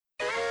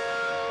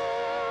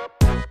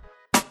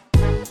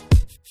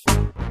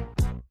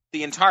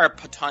The entire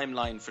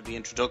timeline for the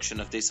introduction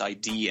of this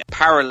idea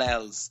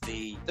parallels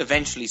the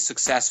eventually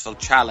successful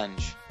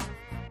challenge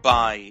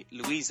by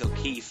Louise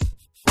O'Keeffe.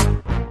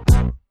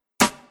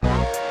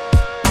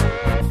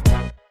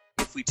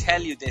 If we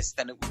tell you this,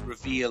 then it will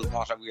reveal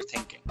what we're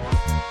thinking.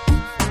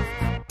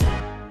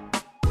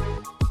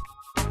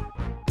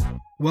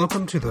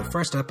 Welcome to the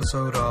first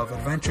episode of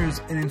Adventures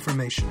in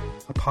Information,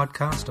 a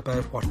podcast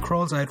about what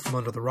crawls out from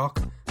under the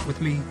rock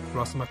with me,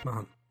 Ross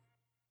McMahon.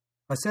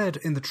 I said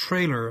in the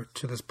trailer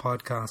to this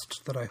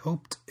podcast that I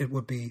hoped it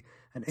would be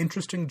an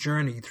interesting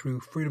journey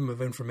through freedom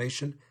of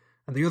information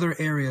and the other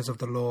areas of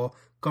the law,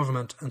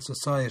 government and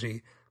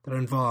society that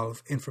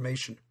involve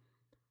information,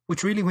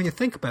 which really, when you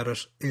think about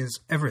it,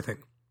 is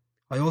everything.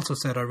 I also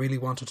said I really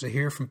wanted to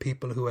hear from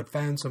people who had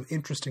found some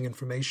interesting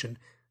information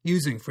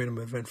using freedom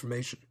of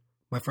information.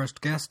 My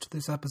first guest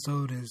this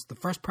episode is the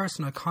first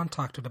person I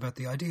contacted about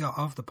the idea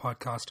of the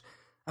podcast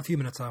a few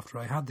minutes after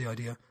I had the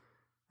idea,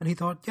 and he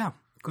thought, yeah,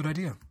 good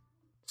idea.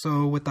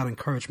 So with that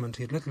encouragement,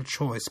 he had little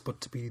choice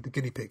but to be the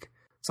guinea pig.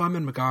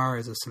 Simon McGarr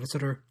is a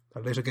solicitor, a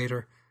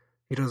litigator.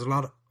 He does a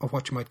lot of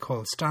what you might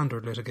call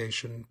standard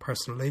litigation,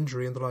 personal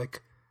injury and the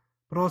like,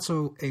 but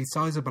also a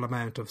sizable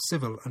amount of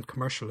civil and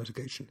commercial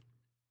litigation.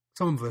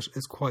 Some of it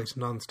is quite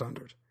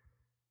non-standard.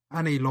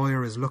 Any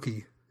lawyer is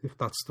lucky, if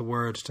that's the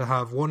word, to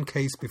have one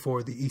case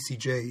before the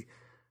ECJ,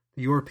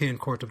 the European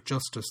Court of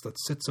Justice that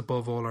sits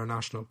above all our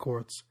national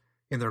courts,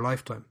 in their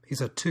lifetime.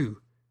 He's had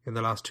 2 in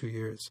the last 2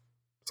 years.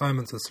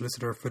 Simon's a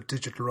solicitor for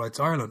Digital Rights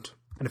Ireland,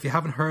 and if you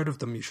haven't heard of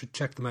them, you should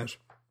check them out.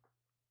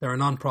 They're a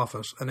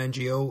non-profit, an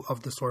NGO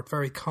of the sort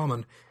very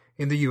common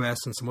in the US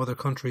and some other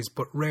countries,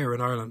 but rare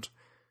in Ireland.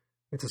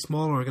 It's a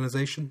small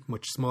organisation,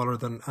 much smaller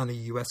than any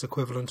US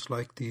equivalent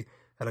like the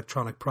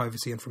Electronic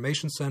Privacy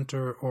Information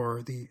Centre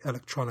or the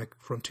Electronic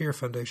Frontier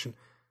Foundation,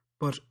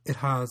 but it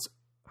has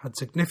had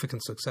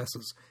significant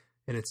successes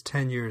in its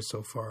 10 years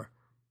so far.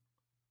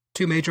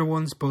 2 major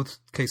ones, both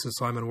cases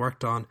Simon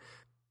worked on,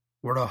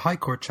 were a High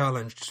Court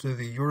challenge to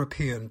the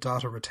European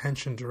Data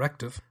Retention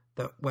Directive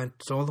that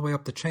went all the way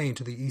up the chain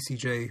to the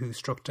ECJ, who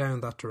struck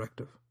down that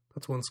directive.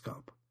 That's one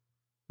scalp.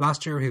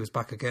 Last year he was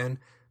back again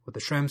with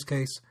the Schrems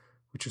case,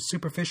 which was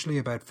superficially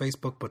about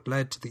Facebook but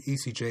led to the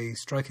ECJ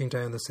striking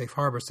down the safe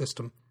harbour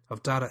system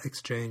of data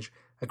exchange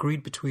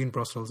agreed between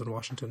Brussels and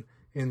Washington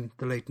in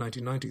the late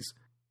 1990s.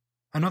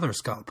 Another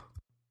scalp.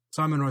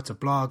 Simon writes a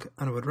blog,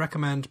 and I would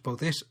recommend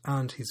both it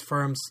and his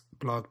firm's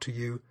blog to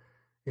you.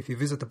 If you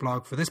visit the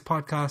blog for this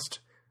podcast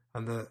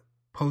and the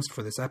post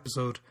for this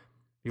episode,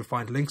 you'll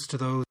find links to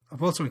those.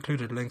 I've also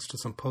included links to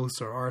some posts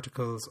or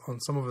articles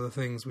on some of the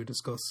things we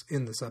discuss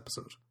in this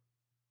episode.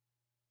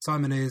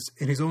 Simon is,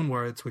 in his own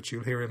words, which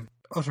you'll hear him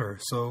utter,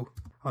 so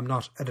I'm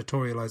not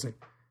editorialising,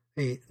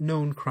 a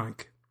known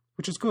crank,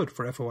 which is good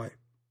for FOI.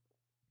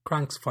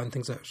 Cranks find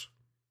things out.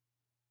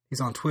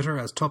 He's on Twitter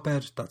as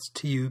Tupped, that's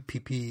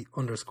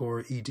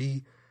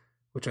TUPP_ED,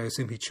 which I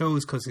assume he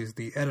chose because he's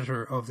the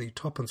editor of the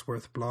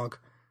Tuppensworth blog,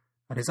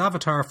 and his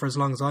avatar, for as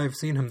long as I've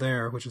seen him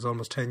there, which is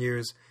almost 10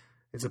 years,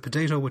 is a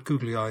potato with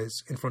googly eyes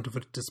in front of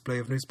a display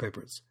of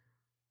newspapers.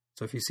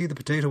 So if you see the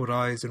potato with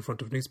eyes in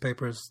front of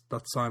newspapers,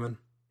 that's Simon.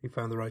 You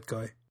found the right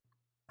guy.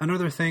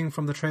 Another thing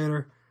from the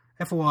trailer,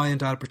 FOI and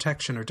data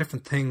protection are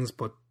different things,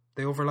 but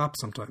they overlap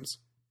sometimes.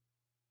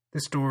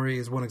 This story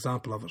is one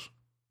example of it.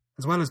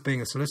 As well as being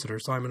a solicitor,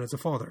 Simon is a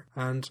father,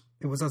 and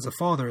it was as a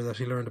father that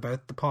he learned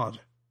about the pod.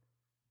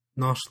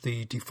 Not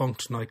the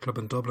defunct nightclub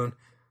in Dublin,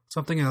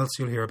 something else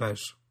you'll hear about.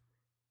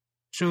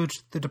 Should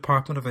the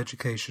Department of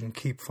Education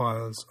keep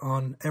files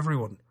on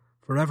everyone,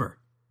 forever?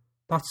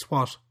 That's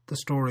what the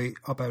story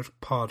about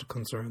pod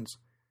concerns.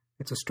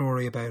 It's a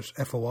story about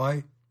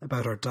FOI,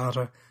 about our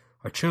data,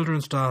 our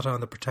children's data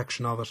and the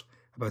protection of it,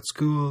 about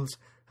schools,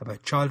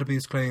 about child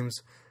abuse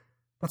claims.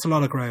 That's a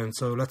lot of ground,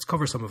 so let's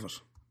cover some of it.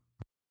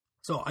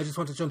 So I just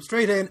want to jump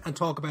straight in and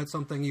talk about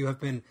something you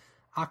have been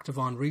active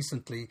on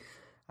recently.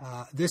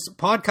 This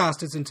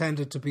podcast is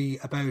intended to be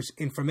about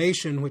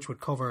information, which would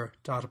cover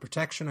data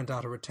protection and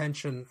data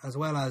retention, as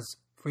well as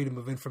freedom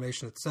of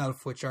information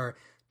itself, which are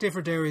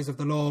different areas of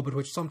the law, but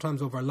which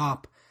sometimes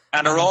overlap.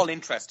 And are all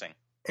interesting.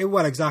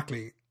 Well,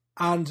 exactly.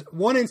 And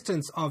one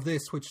instance of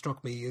this which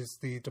struck me is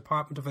the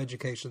Department of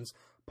Education's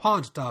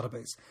POD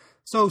database.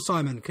 So,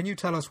 Simon, can you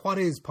tell us what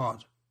is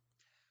POD?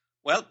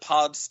 Well,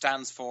 POD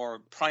stands for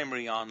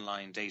Primary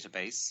Online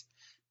Database,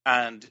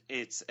 and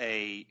it's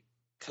a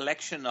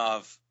collection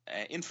of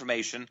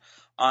information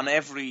on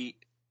every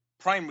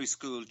primary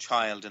school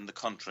child in the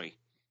country,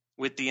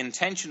 with the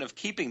intention of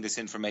keeping this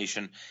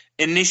information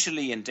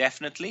initially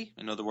indefinitely,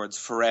 in other words,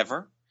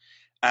 forever.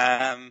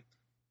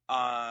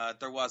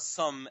 There was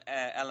some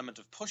element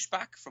of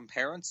pushback from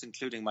parents,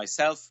 including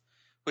myself,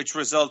 which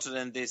resulted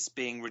in this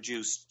being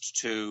reduced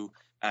to,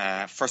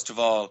 first of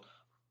all,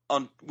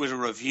 with a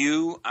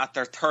review at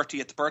their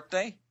 30th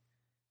birthday.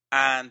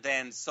 And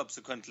then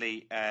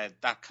subsequently,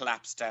 that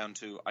collapsed down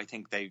to, I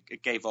think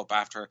it gave up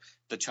after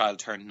the child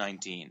turned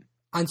 19.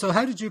 And so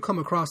how did you come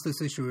across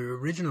this issue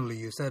originally?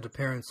 You said to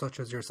parents such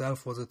as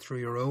yourself, was it through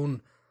your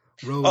own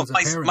role as a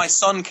parent? My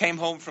son came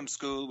home from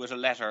school with a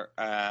letter,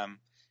 and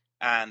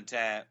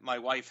my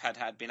wife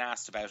had been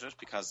asked about it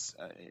because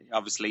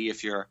obviously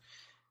if you're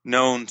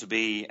known to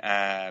be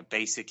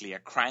basically a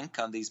crank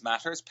on these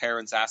matters,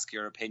 parents ask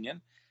your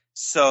opinion.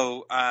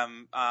 So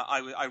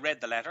I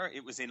read the letter.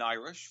 It was in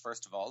Irish,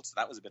 first of all, so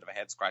that was a bit of a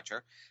head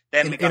scratcher.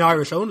 Then in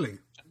Irish only?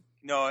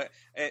 No,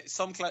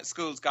 some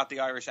schools got the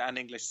Irish and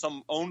English.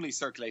 Some only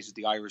circulated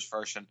the Irish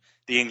version.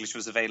 The English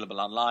was available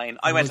online.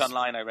 I went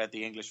online, I read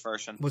the English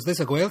version. Was this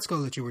a Gael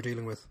school that you were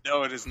dealing with?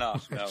 No, it is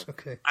not, no.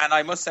 Okay. And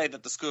I must say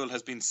that the school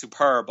has been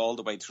superb all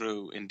the way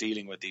through in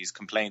dealing with these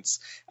complaints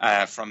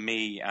from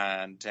me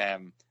and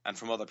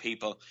from other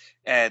people.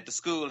 The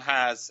school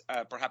has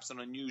perhaps an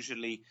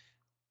unusually...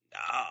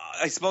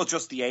 I suppose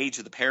just the age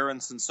of the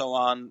parents and so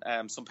on.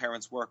 Some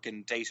parents work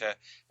in data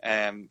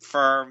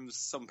firms.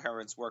 Some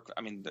parents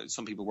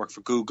some people work for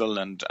Google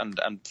and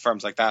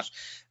firms like that.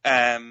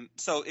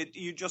 So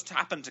you just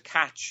happen to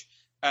catch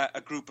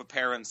a group of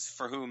parents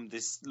for whom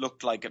this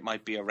looked like it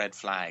might be a red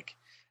flag.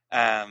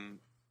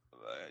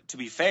 To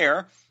be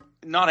fair,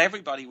 not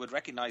everybody would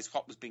recognize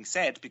what was being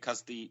said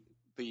because the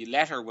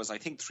letter was, I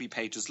think, 3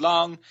 pages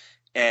long.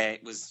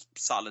 It was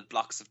solid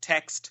blocks of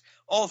text,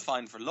 all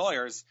fine for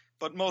lawyers.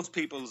 But most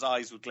people's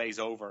eyes would glaze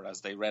over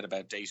as they read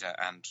about data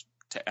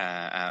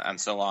and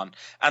so on.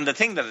 And the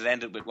thing that it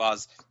ended with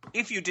was,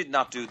 if you did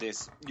not do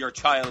this, your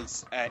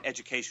child's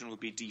education would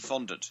be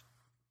defunded.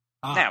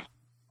 Now,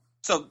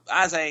 so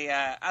as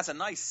a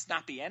nice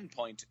snappy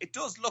endpoint, it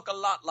does look a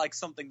lot like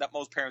something that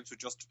most parents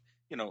would just,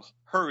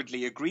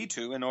 hurriedly agree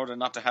to in order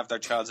not to have their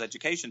child's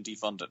education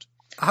defunded.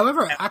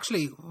 However,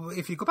 actually,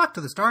 if you go back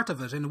to the start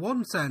of it, in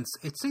one sense,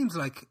 it seems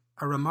like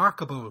a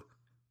remarkable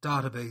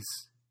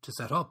database to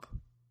set up.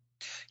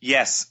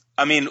 Yes.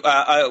 I mean,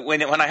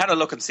 when I had a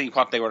look and see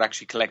what they were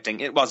actually collecting,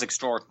 it was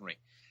extraordinary.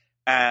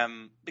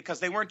 Because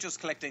they weren't just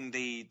collecting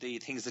the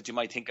things that you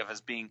might think of as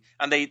being,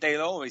 and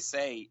they'll always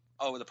say,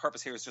 oh, the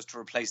purpose here is just to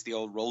replace the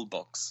old roll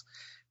books.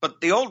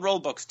 But the old roll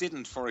books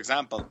didn't, for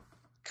example,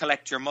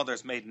 collect your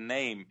mother's maiden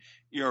name,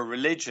 your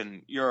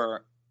religion,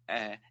 your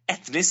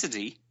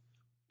ethnicity,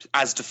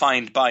 as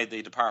defined by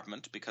the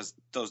department, because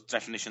those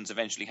definitions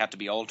eventually had to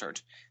be altered.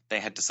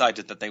 They had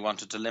decided that they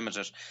wanted to limit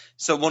it.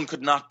 So one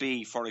could not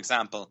be, for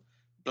example,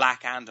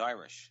 black and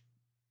Irish.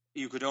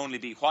 You could only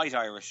be white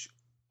Irish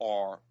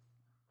or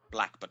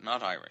black but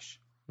not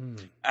Irish.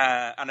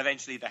 And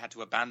eventually they had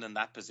to abandon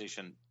that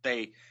position.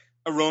 They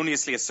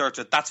erroneously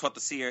asserted that's what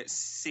the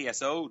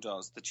CSO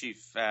does, the Chief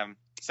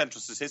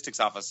Central Statistics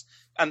Office.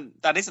 And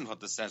that isn't what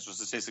the Central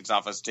Statistics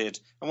Office did.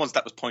 And once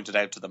that was pointed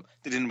out to them,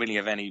 they didn't really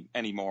have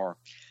any more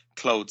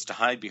clothes to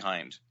hide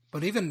behind.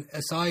 But even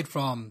aside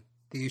from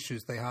the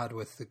issues they had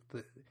with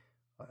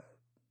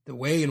the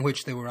way in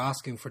which they were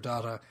asking for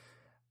data,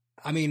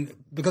 I mean,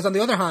 because on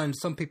the other hand,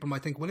 some people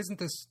might think, well, isn't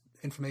this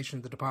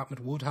information the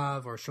department would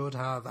have or should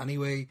have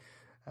anyway?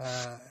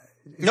 Is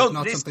it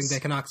not something they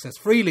can access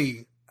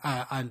freely?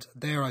 And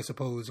there, I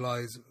suppose,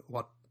 lies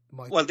what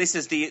might... Well, this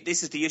is the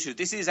issue.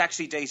 This is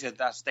actually data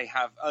that they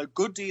have, a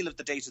good deal of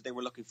the data they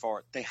were looking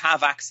for, they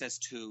have access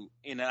to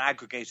in an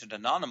aggregated,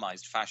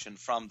 anonymized fashion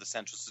from the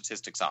Central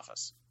Statistics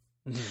Office.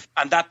 Mm-hmm.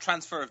 And that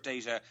transfer of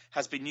data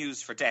has been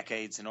used for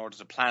decades in order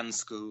to plan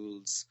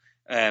schools,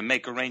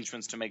 make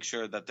arrangements to make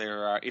sure that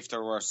if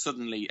there were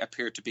suddenly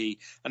appear to be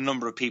a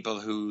number of people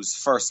whose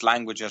first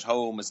language at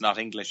home is not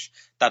English,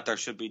 that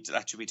should be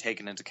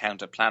taken into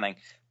account at planning.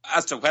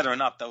 As to whether or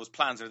not those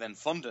plans are then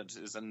funded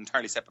is an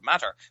entirely separate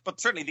matter. But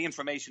certainly the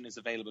information is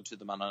available to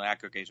them on an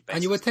aggregated basis.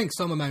 And you would think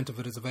some amount of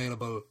it is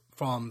available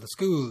from the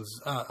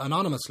schools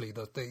anonymously,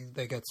 that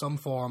they get some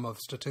form of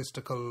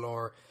statistical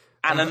or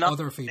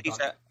other feedback.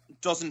 Data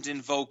doesn't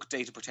invoke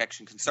data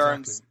protection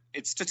concerns. Exactly.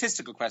 It's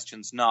statistical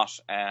questions,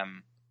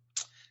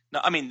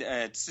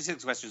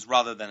 statistical questions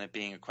rather than it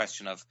being a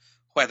question of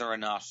whether or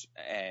not,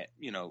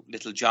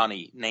 little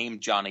Johnny,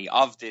 named Johnny,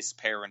 of this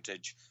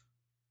parentage,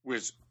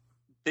 with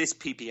this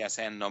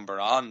PPSN number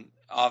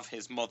of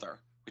his mother,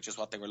 which is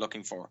what they were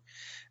looking for,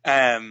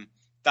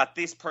 that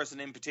this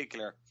person in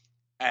particular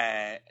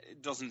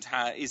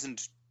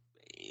isn't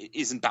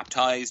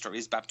baptized or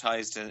is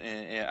baptized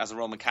as a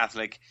Roman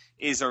Catholic,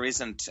 is or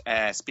isn't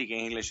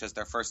speaking English as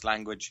their first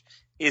language,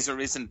 is or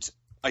isn't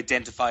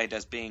identified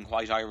as being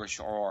white Irish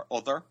or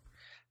other.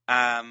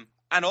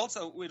 And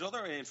also with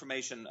other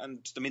information,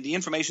 and I mean the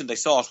information they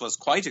sought was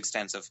quite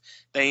extensive.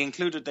 They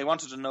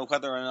wanted to know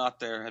whether or not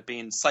there had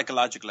been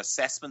psychological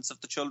assessments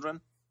of the children,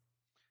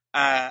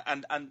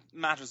 and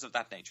matters of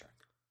that nature.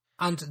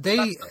 And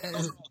those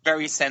are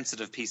very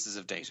sensitive pieces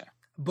of data.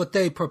 But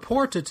they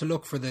purported to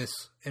look for this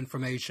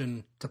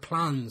information to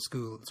plan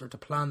schools or to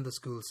plan the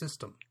school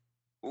system.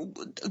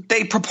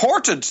 They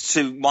purported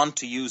to want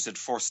to use it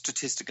for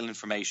statistical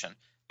information,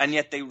 and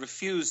yet they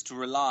refused to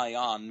rely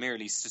on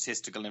merely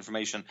statistical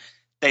information.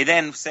 They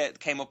then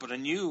came up with a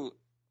new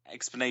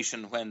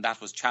explanation when that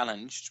was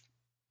challenged,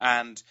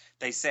 and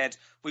they said,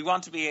 we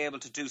want to be able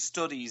to do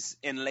studies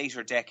in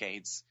later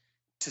decades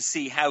to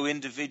see how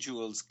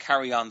individuals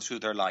carry on through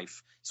their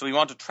life, So we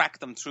want to track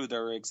them through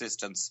their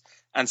existence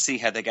and see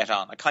how they get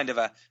on. A kind of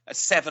a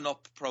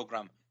 7-up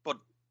programme, but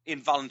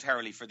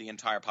involuntarily for the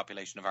entire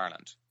population of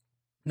Ireland.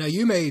 Now,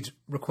 you made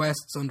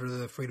requests under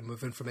the Freedom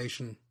of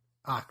Information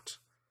Act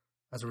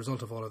as a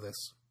result of all of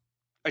this.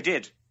 I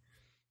did.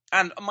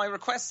 And my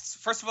requests,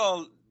 first of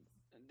all,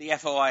 the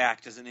FOI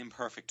Act is an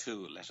imperfect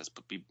tool. Let us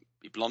be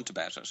blunt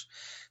about it.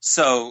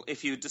 So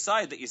if you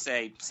decide that you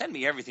say, send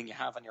me everything you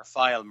have on your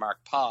file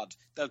marked pod,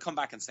 they'll come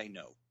back and say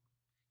no.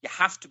 You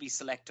have to be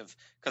selective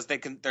because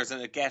there's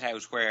a get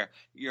out where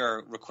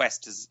your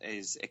request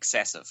is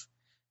excessive.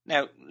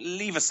 Now,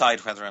 leave aside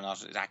whether or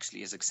not it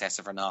actually is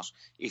excessive or not.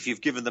 If you've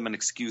given them an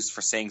excuse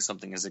for saying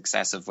something is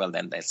excessive, well,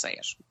 then they'll say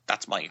it.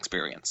 That's my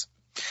experience.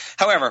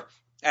 However,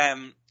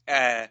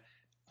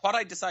 what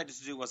I decided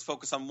to do was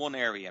focus on one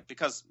area,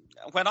 because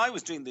when I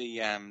was doing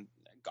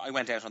I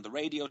went out on the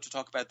radio to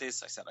talk about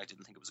this. I said I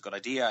didn't think it was a good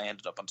idea. I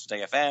ended up on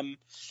Today FM.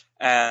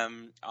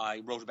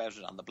 I wrote about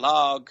it on the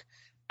blog,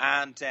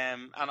 and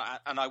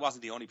I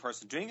wasn't the only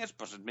person doing it,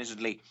 but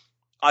admittedly,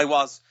 I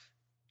was,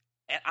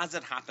 as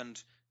it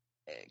happened,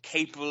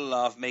 capable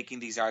of making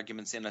these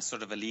arguments in a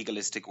sort of a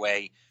legalistic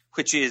way,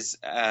 which is,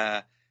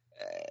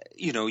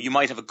 you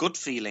might have a gut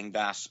feeling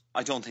that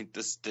I don't think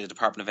the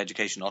Department of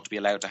Education ought to be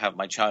allowed to have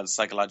my child's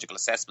psychological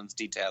assessments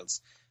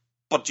details,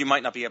 but you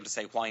might not be able to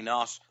say why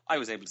not. I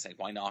was able to say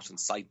why not and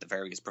cite the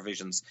various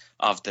provisions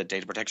of the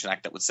Data Protection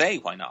Act that would say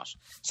why not.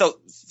 So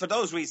for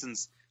those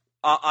reasons,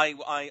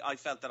 I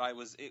felt that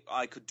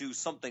I could do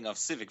something of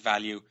civic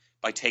value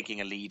by taking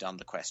a lead on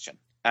the question.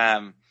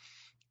 And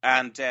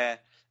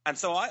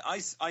so I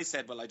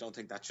said, well, I don't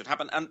think that should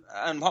happen.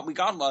 And what we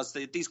got was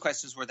these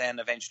questions were then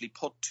eventually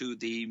put to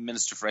the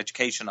Minister for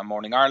Education on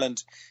Morning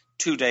Ireland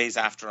 2 days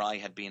after I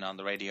had been on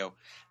the radio.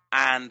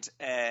 And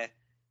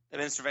the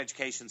Minister of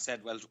Education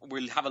said, well,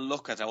 we'll have a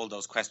look at all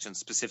those questions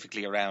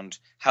specifically around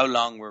how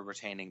long we're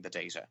retaining the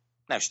data.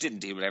 Now, she didn't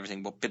deal with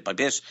everything, but bit by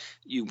bit,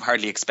 you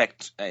hardly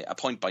expect a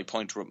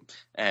point-by-point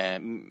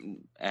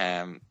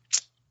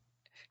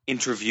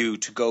interview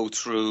to go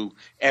through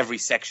every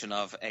section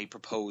of a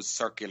proposed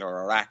circular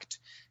or act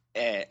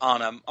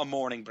on a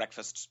morning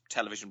breakfast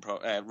television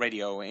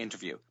radio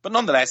interview. But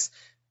nonetheless,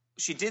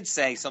 she did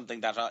say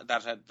something that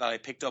I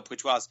picked up,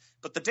 which was,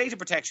 but the Data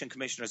Protection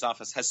Commissioner's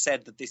Office has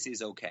said that this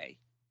is okay.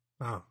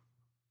 Oh.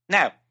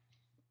 Now,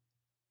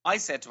 I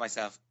said to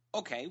myself,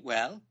 okay,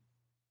 well,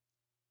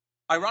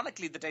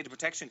 ironically, the Data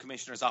Protection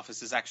Commissioner's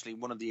Office is actually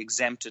one of the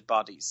exempted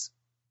bodies.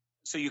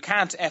 So you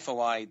can't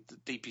FOI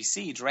the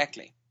DPC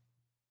directly.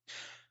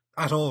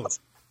 At all?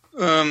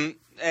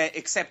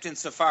 Except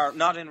insofar,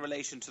 not in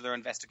relation to their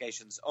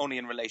investigations, only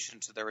in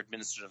relation to their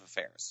administrative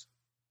affairs.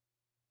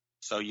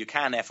 So you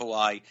can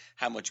FOI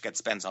how much gets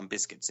spent on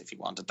biscuits if you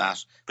wanted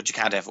that, but you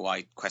can't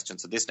FOI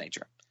questions of this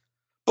nature.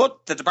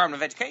 But the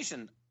Department of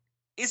Education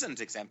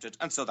isn't exempted,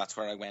 and so that's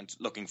where I went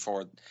looking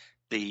for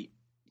the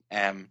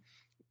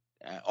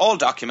all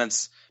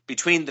documents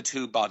between the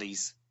two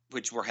bodies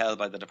which were held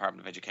by the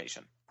Department of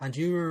Education. And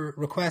your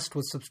request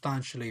was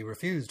substantially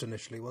refused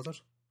initially, was it?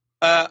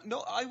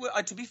 No,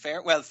 to be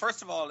fair, well,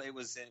 first of all, it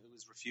was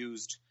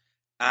refused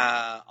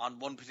on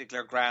one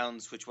particular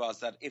grounds, which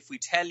was that if we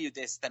tell you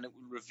this, then it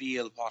will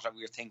reveal what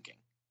we're thinking.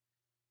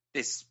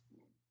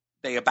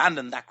 They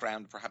abandoned that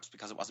ground, perhaps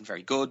because it wasn't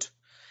very good.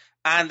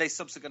 And they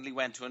subsequently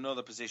went to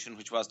another position,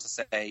 which was to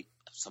say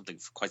something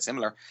quite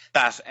similar,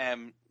 that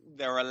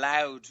they're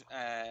allowed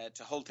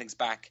to hold things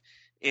back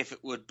if it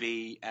would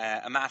be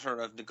a matter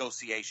of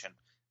negotiation.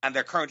 And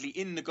they're currently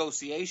in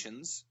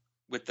negotiations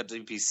with the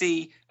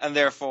DPC, and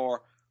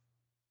therefore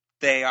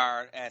they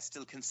are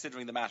still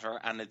considering the matter,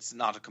 and it's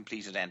not a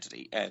completed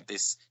entity,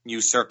 this new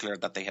circular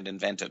that they had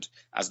invented,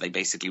 as they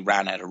basically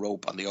ran out of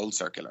rope on the old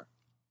circular.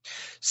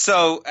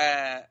 So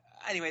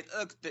anyway,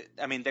 look,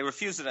 they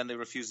refused it and they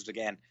refused it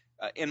again.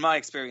 In my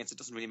experience, it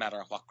doesn't really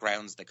matter what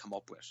grounds they come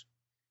up with.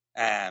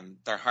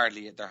 They're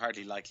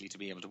hardly likely to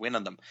be able to win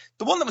on them.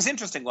 The one that was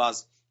interesting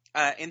was,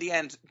 in the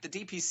end, the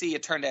DPC,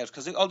 it turned out,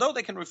 because although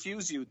they can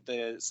refuse you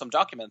some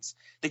documents,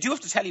 they do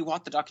have to tell you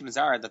what the documents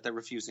are that they're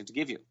refusing to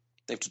give you.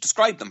 They have to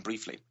describe them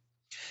briefly.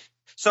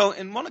 So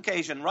in one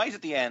occasion, right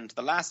at the end,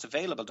 the last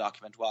available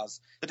document was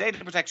the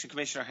Data Protection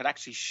Commissioner had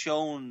actually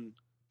shown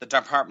the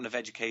Department of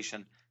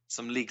Education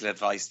some legal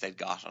advice they'd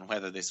got on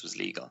whether this was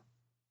legal.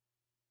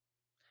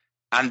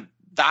 And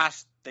that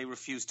they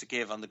refused to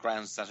give on the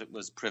grounds that it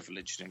was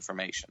privileged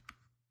information.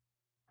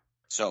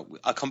 So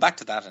I'll come back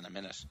to that in a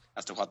minute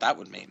as to what that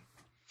would mean.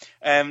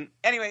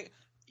 Anyway,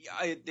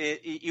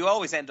 you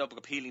always end up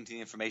appealing to the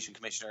Information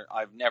Commissioner.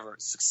 I've never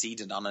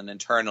succeeded on an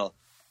internal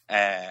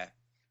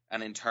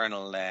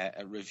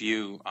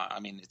review. I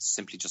mean, it's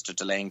simply just a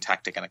delaying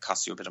tactic and it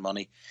costs you a bit of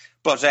money.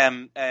 But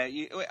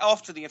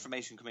off to the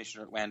Information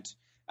Commissioner it went.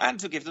 And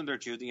to give them their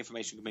due, the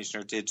Information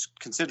Commissioner did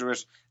consider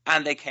it,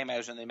 and they came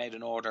out and they made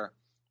an order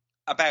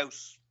about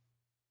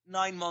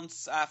 9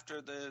 months after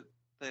the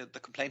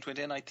complaint went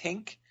in, I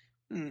think.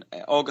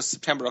 August,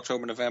 September,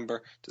 October,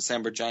 November,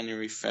 December,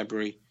 January,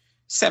 February,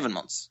 7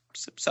 months.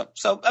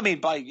 So I mean,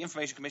 by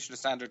Information Commissioner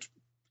standard,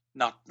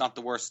 not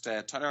the worst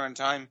turnaround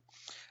time.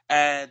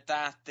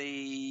 that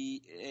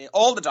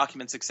all the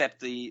documents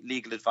except the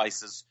legal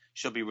advices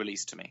should be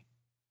released to me.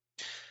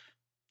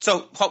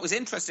 So what was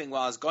interesting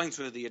was going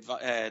through the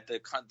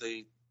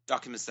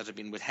documents that had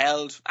been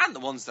withheld and the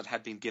ones that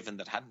had been given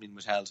that hadn't been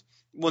withheld.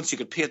 Once you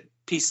could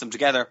piece them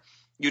together,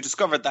 you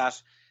discovered that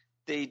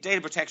the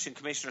Data Protection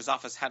Commissioner's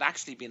Office had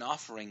actually been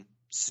offering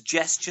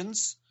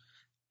suggestions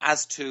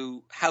as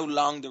to how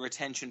long the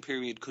retention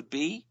period could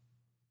be.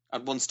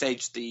 At one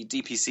stage, the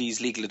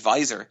DPC's legal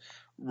advisor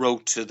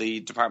wrote to the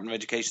Department of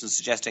Education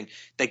suggesting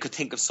they could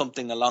think of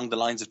something along the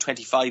lines of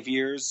 25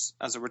 years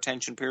as a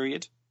retention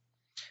period.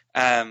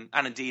 And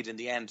indeed, in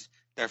the end,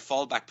 their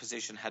fallback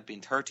position had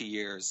been 30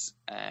 years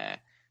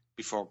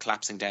before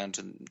collapsing down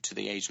to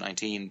the age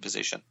 19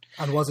 position.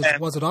 And was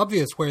it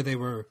obvious where they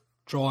were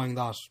drawing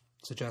that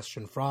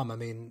suggestion from? I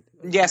mean,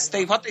 yes,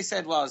 what they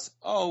said was,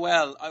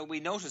 we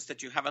noticed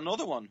that you have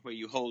another one where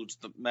you hold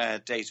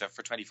the data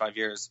for 25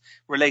 years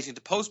relating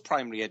to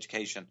post-primary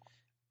education,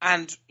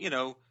 and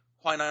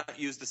why not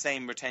use the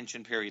same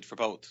retention period for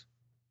both?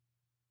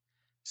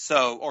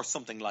 So, or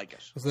something like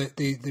it.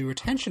 The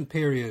retention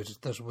period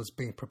that was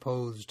being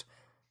proposed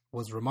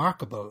was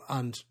remarkable,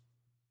 and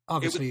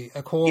obviously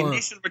the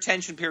initial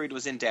retention period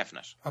was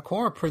indefinite. A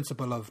core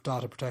principle of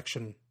data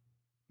protection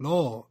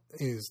law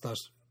is that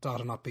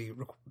data not be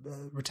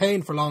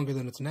retained for longer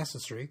than it's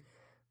necessary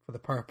for the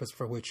purpose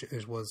for which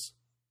it was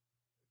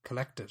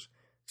collected.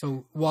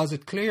 So was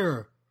it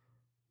clear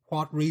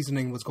what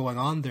reasoning was going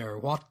on there,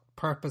 what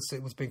purpose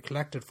it was being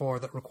collected for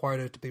that required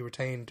it to be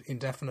retained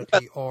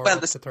indefinitely or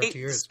up to 30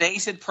 years? The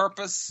stated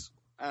purpose,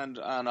 and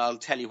I'll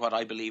tell you what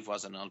I believe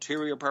was an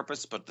ulterior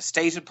purpose, but the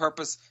stated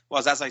purpose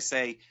was, as I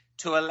say,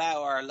 to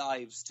allow our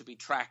lives to be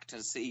tracked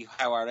and see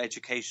how our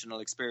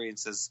educational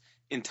experiences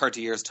in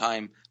 30 years'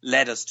 time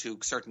led us to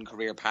certain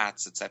career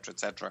paths, etc.,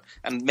 etc.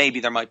 And maybe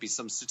there might be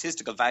some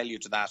statistical value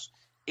to that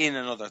in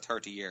another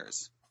 30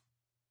 years.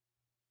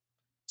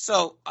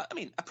 So, I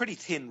mean, a pretty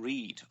thin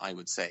read, I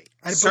would say.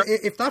 But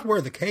if that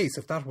were the case,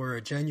 if that were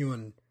a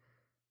genuine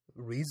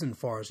reason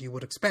for it, you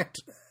would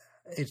expect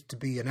it to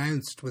be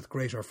announced with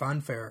greater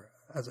fanfare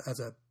as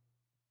a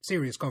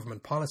serious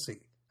government policy,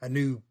 a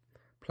new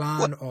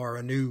plan or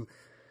a new...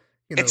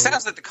 It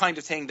sounds like the kind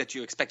of thing that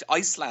you expect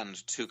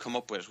Iceland to come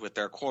up with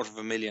their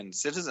 250,000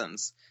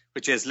 citizens,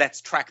 which is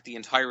let's track the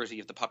entirety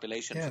of the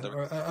population. Yeah,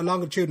 or a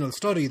longitudinal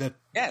study that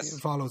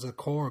follows a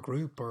core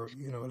group, or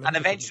and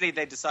eventually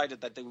they decided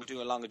that they would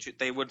do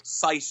they would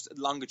cite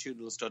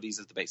longitudinal studies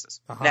as the basis.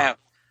 Uh-huh. Now,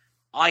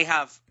 I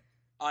have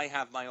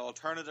my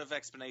alternative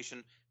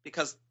explanation,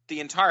 because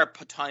the entire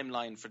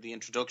timeline for the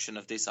introduction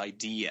of this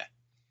idea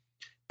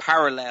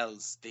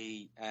parallels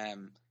the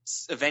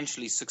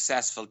eventually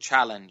successful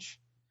challenge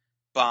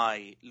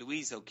by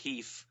Louise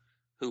O'Keeffe,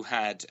 who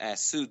had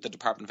sued the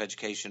Department of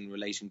Education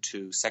relating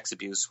to sex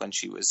abuse when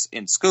she was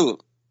in school.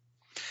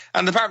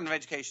 And the Department of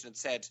Education had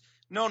said,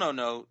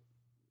 no,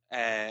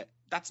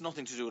 that's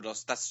nothing to do with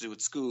us, that's to do with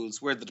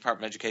schools. We're the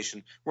Department of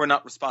Education. We're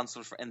not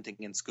responsible for anything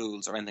in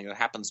schools or anything that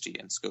happens to you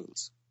in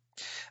schools.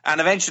 And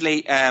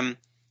eventually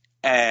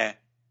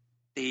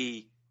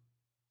the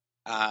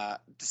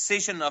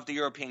decision of the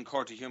European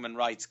Court of Human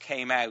Rights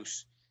came out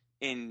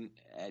in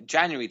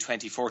January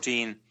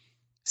 2014,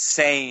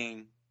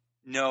 saying,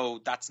 no,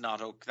 that's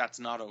not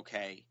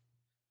okay.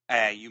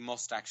 You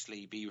must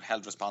actually be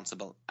held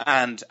responsible.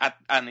 And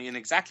in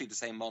exactly the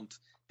same month,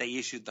 they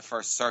issued the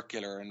first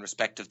circular in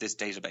respect of this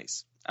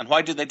database. And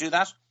why did they do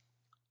that?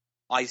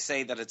 I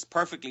say that it's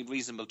perfectly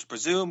reasonable to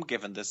presume,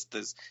 given this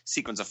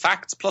sequence of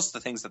facts, plus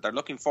the things that they're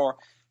looking for,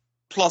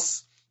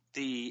 plus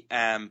the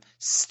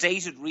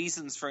stated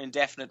reasons for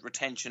indefinite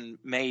retention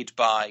made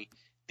by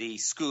the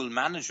school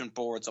management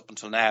boards up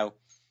until now,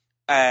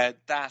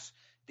 that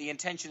the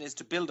intention is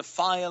to build a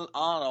file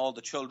on all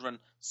the children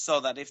so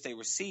that if they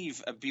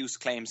receive abuse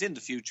claims in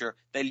the future,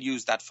 they'll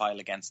use that file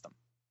against them.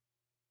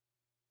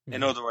 Mm-hmm.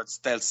 In other words,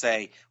 they'll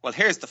say, well,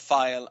 here's the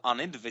file on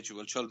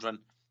individual children,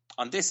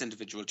 on this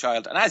individual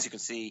child. And as you can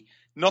see,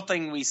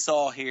 nothing we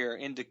saw here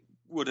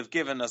would have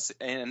given us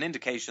an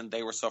indication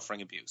they were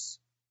suffering abuse.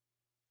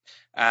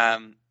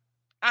 And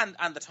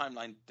the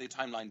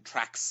timeline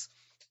tracks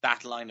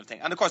that line of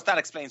thing. And of course, that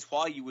explains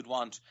why you would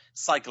want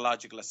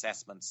psychological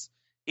assessments.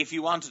 If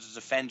you wanted to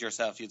defend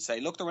yourself, you'd say,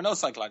 look, there were no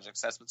psychological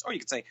assessments. Or you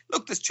could say,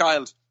 look, this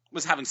child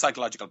was having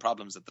psychological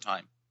problems at the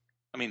time.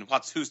 I mean,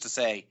 who's to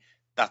say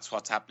that's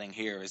what's happening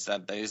here, is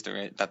that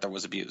there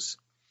was abuse.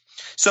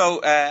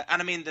 So,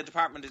 and I mean, the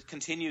department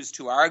continues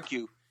to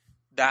argue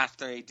that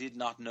they did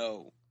not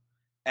know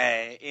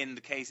in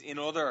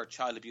other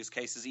child abuse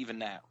cases, even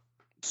now.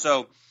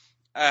 So,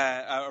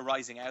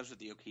 arising out of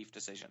the O'Keeffe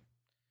decision.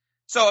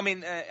 So, I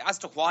mean, as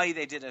to why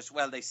they did it,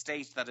 well, they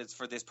state that it's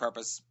for this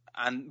purpose,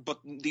 but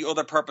the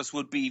other purpose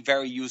would be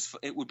very useful.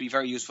 It would be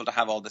very useful to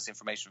have all this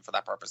information for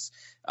that purpose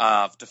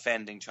of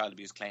defending child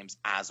abuse claims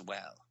as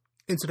well.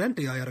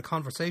 Incidentally, I had a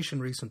conversation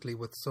recently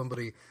with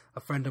somebody, a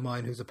friend of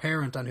mine who's a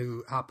parent and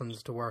who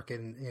happens to work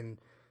in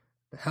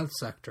the health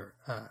sector,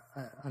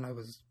 and I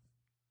was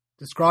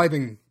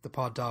describing the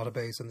POD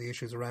database and the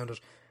issues around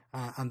it,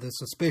 and the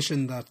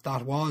suspicion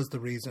that was the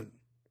reason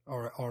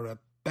or a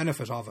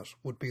benefit of it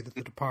would be that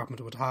the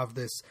department would have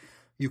this,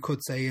 you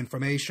could say,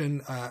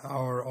 information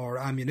or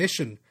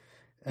ammunition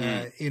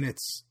in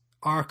its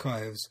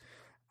archives.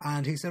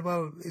 And he said,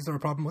 well, is there a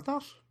problem with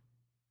that?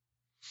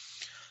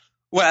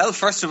 Well,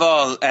 first of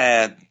all,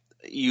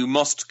 you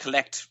must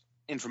collect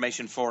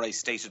information for a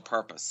stated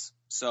purpose.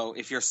 So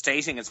if you're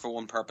stating it's for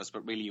one purpose,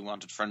 but really you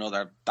want it for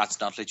another, that's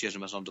not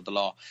legitimate under the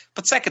law.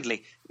 But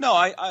secondly, no,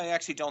 I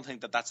actually don't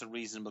think that that's a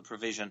reasonable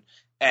provision.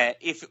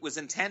 If it was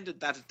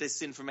intended that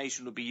this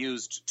information would be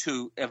used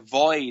to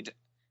avoid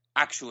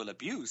actual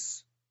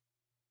abuse,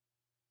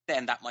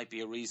 then that might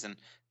be a reason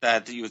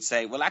that you would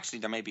say, well, actually,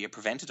 there may be a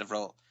preventative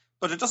role.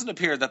 But it doesn't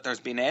appear that there's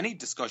been any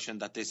discussion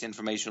that this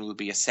information will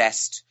be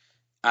assessed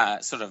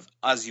sort of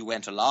as you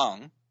went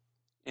along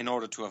in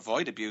order to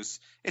avoid abuse.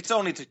 It's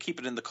only to keep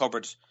it in the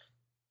cupboard.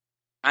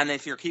 And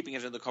if you're keeping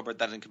it in the cupboard,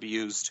 then it can be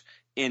used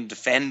in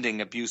defending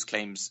abuse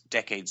claims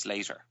decades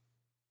later.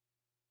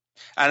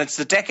 And it's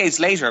the decades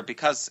later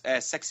because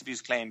sex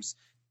abuse claims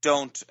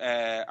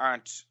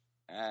aren't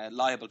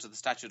liable to the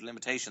statute of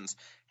limitations.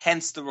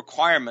 Hence the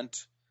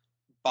requirement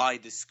by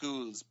the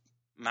school's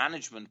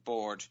management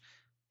board.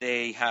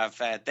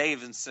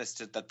 They've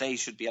insisted that they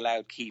should be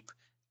allowed to keep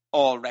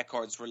all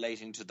records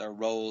relating to their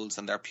roles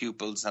and their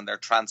pupils and their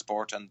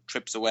transport and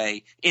trips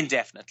away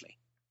indefinitely.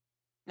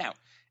 Now,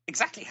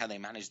 exactly how they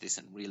manage this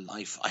in real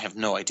life, I have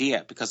no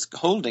idea, because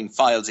holding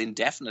files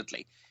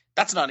indefinitely,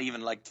 that's not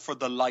even like for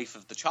the life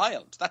of the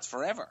child. That's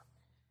forever.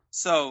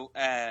 So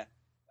there's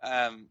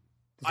a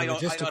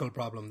logistical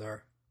problem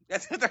there.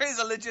 There is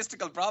a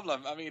logistical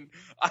problem. I mean,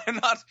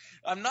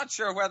 I'm not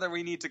sure whether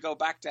we need to go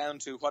back down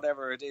to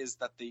whatever it is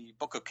that the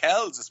Book of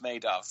Kells is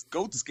made of,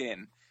 goat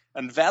skin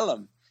and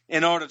vellum,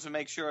 in order to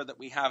make sure that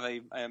we have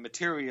a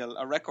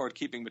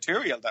record-keeping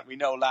material that we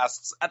know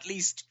lasts at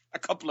least a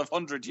couple of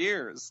 100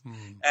 years.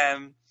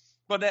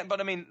 But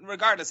I mean,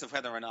 regardless of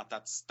whether or not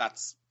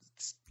that's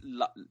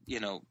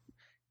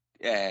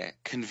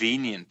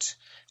convenient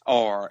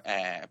or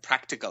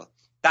practical,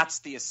 that's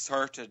the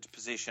asserted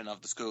position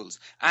of the schools.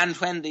 And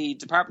when the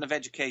Department of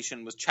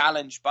Education was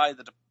challenged by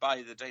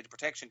the Data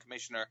Protection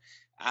Commissioner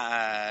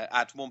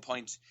at one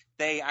point,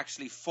 they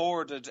actually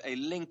forwarded a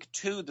link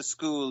to the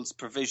school's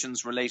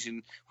provisions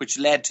which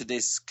led to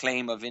this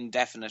claim of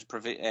indefinite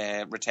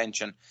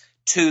retention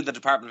to the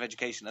Department of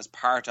Education as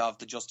part of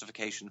the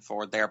justification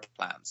for their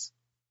plans.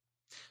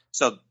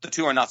 So the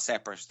two are not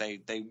separate.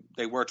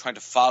 They were trying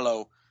to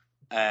follow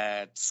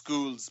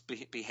schools'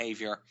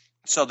 behaviour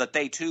so that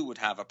they too would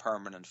have a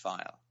permanent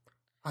file.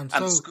 And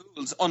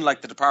schools,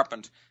 unlike the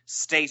department,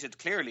 stated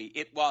clearly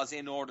it was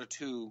in order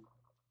to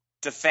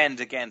defend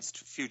against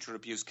future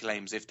abuse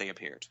claims if they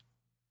appeared.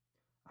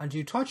 And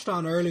you touched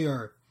on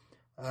earlier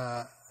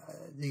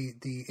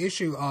the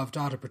issue of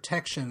data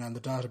protection and the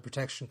Data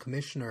Protection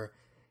Commissioner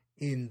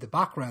in the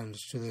background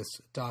to this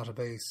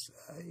database.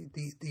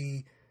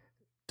 The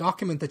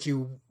document that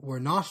you were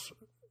not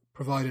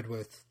provided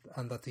with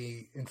and that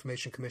the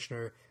Information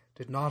Commissioner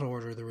did not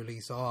order the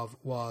release of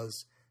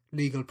was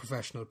legal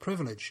professional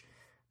privilege.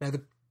 Now,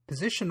 the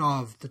position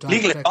of the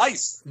legal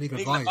advice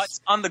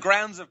on the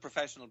grounds of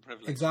professional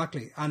privilege.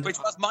 Exactly. And which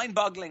was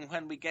mind-boggling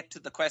when we get to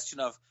the question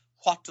of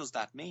what does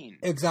that mean?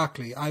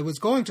 Exactly. I was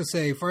going to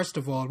say, first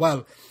of all,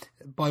 well,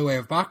 by way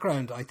of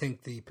background, I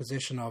think the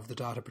position of the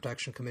Data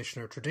Protection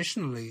Commissioner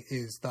traditionally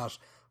is that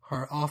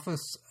her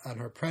office and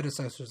her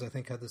predecessors, I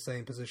think, had the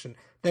same position.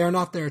 They are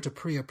not there to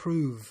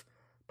pre-approve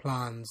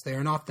plans. They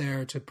are not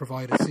there to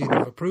provide a seal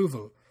of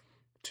approval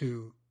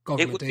to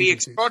government agencies. It would be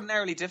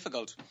extraordinarily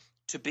difficult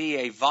to be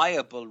a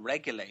viable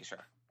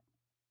regulator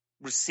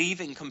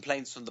receiving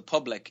complaints from the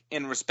public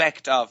in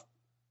respect of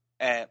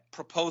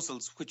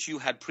proposals which you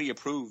had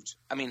pre-approved.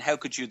 I mean, how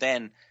could you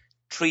then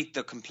treat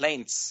the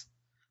complaints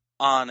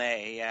on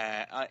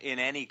in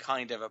any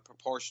kind of a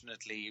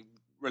proportionately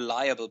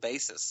reliable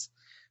basis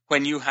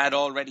when you had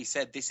already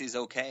said this is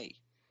okay?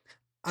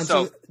 And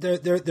so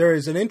there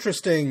is an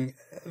interesting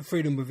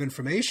freedom of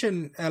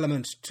information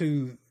element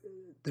to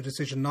the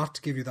decision not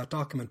to give you that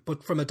document.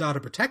 But from a data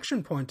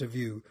protection point of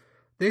view,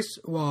 this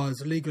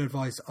was legal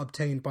advice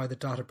obtained by the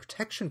Data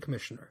Protection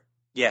Commissioner.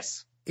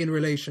 Yes. In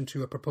relation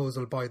to a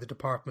proposal by the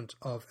Department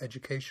of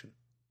Education.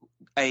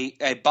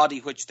 A body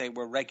which they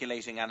were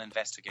regulating and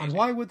investigating. And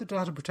why would the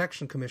Data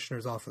Protection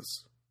Commissioner's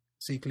office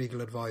seek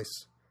legal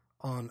advice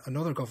on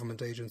another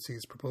government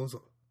agency's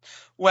proposal?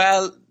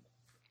 Well,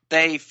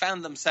 they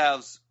found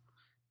themselves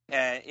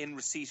in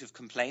receipt of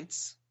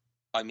complaints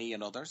by me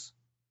and others.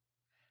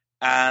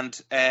 And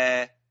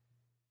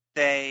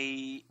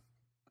they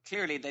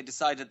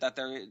decided that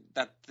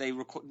they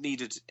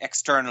needed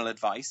external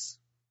advice.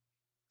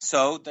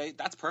 So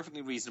that's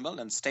perfectly reasonable,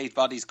 and state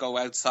bodies go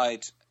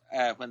outside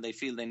when they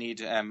feel they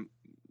need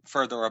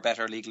further or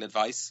better legal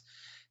advice.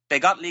 They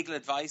got legal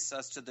advice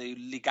as to the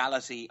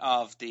legality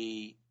of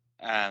the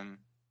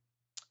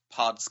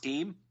pod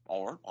scheme,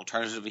 or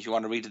alternatively, if you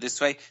want to read it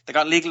this way, they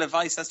got legal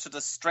advice as to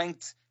the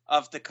strength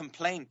of the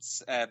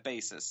complaints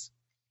basis.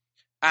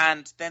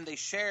 And then they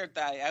shared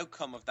the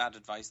outcome of that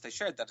advice. They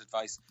shared that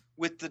advice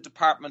with the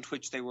department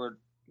which they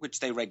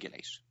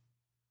regulate.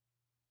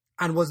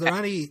 And was there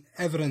any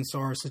evidence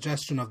or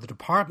suggestion of the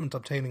department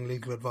obtaining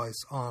legal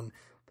advice on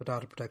the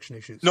data protection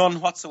issues?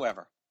 None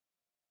whatsoever.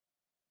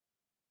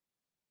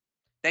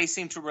 They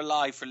seem to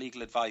rely for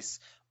legal advice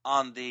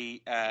on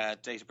the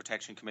Data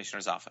Protection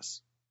Commissioner's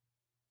office.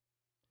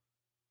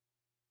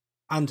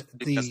 And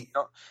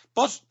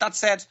but that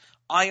said,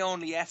 I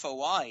only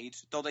FOI'd,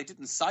 though they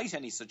didn't cite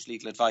any such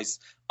legal advice,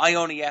 I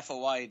only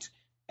FOI'd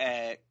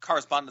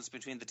correspondence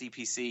between the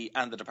DPC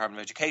and the Department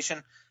of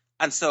Education.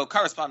 And so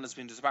correspondence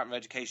between the Department of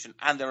Education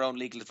and their own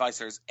legal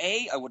advisors,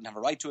 A, I wouldn't have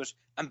a right to it,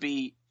 and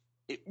B,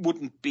 it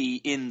wouldn't be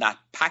in that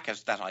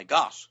packet that I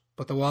got.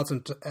 But there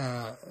wasn't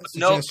a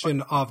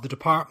suggestion of the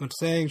department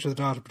saying to the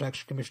Data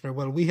Protection Commissioner,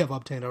 well, we have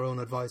obtained our own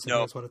advice, and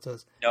here's what it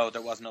says. No,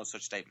 there was no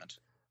such statement.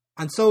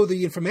 And so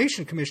the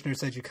Information Commissioner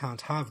said you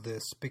can't have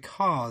this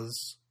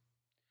because...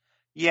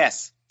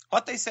 Yes.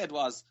 What they said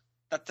was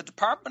that the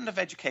Department of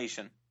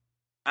Education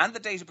and the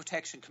Data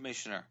Protection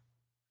Commissioner,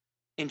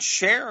 in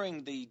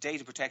sharing the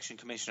Data Protection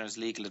Commissioner's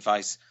legal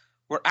advice,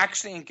 were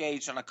actually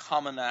engaged on a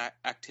common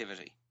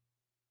activity.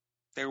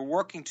 They were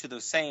working to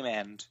the same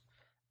end,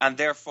 and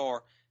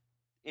therefore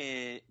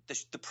the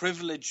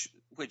privilege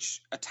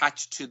which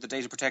attached to the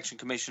Data Protection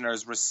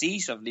Commissioner's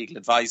receipt of legal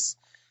advice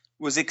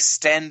was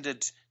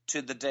extended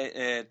to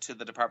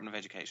the Department of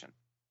Education.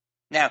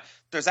 Now,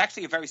 there's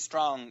actually a very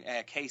strong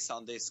case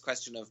on this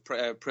question of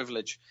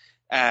privilege.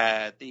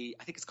 I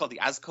think it's called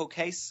the ASCO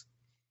case,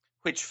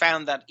 which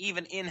found that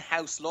even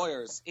in-house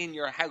lawyers in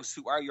your house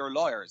who are your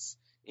lawyers,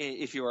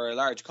 if you are a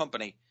large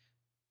company,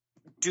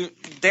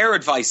 their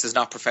advice is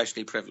not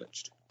professionally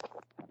privileged.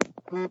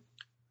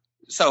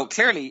 So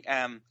clearly,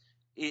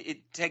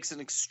 it takes an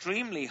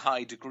extremely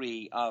high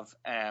degree of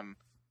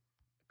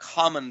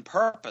common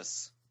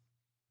purpose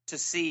to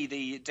see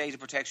the Data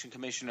Protection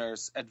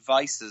Commissioner's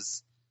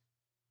advices,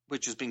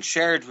 which is being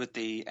shared with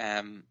the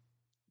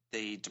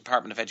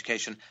Department of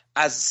Education,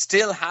 as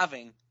still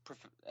having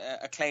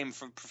a claim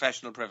for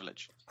professional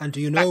privilege. And do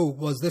you know,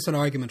 was this an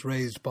argument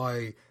raised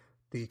by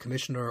the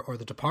Commissioner or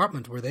the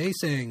Department? Were they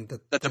saying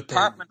that... The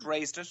Department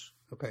raised it.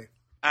 Okay.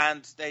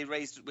 And they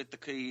raised it with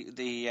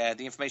the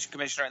Information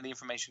Commissioner, and the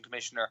Information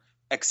Commissioner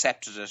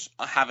accepted it,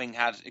 having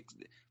had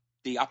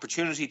the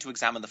opportunity to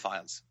examine the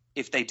files.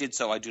 If they did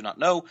so, I do not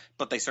know,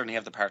 but they certainly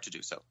have the power to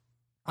do so.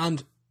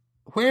 And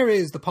where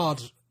is the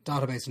pod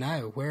database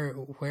now?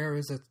 Where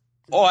is it?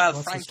 Well,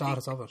 what's frankly, the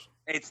status of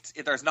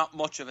it? There's not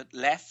much of it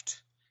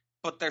left,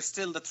 but there's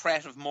still the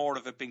threat of more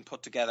of it being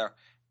put together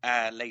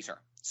later.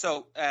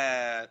 So,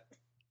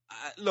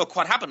 look,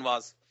 what happened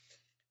was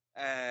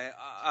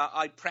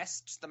I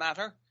pressed the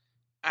matter,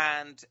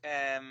 and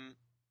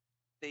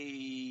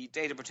the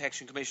Data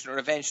Protection Commissioner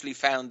eventually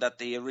found that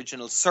the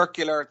original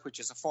circular, which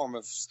is a form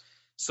of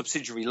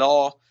subsidiary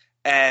law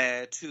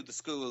to the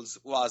schools,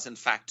 was in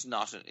fact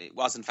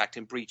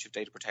in breach of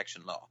data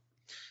protection law.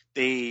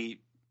 The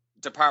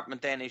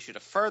department then issued a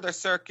further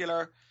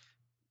circular.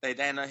 They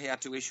then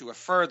had to issue a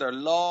further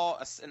law,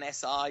 an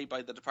SI,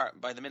 by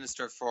the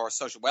Minister for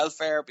Social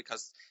Welfare,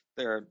 because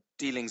their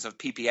dealings of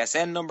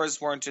PPSN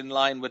numbers weren't in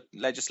line with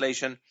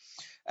legislation.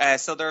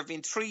 So there have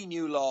been 3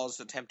 new laws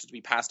attempted to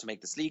be passed to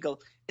make this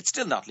legal. It's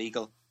still not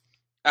legal.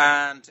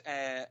 And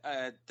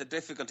the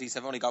difficulties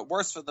have only got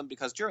worse for them,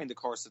 because during the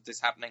course of this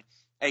happening,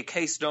 a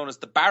case known as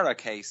the Barra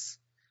case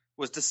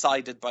was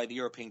decided by the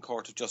European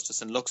Court of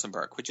Justice in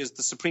Luxembourg, which is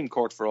the Supreme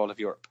Court for all of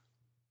Europe.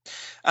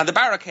 And the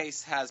Barra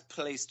case has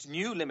placed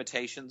new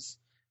limitations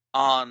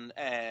on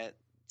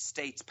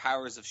states'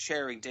 powers of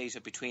sharing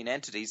data between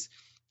entities,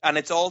 and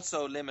it's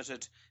also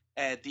limited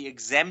the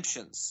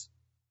exemptions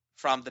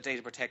from the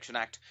Data Protection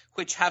Act,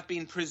 which have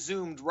been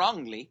presumed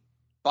wrongly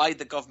by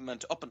the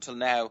government up until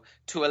now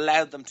to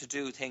allow them to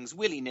do things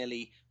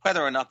willy-nilly,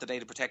 whether or not the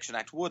Data Protection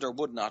Act would or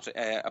would not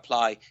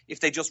apply, if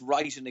they just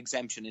write an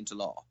exemption into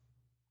law.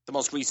 The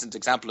most recent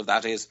example of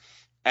that is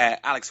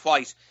Alex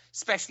White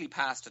specially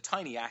passed a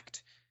tiny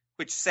act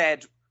which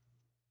said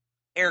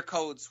air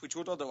codes which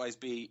would otherwise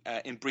be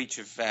in breach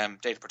of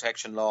data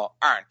protection law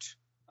aren't,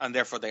 and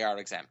therefore they are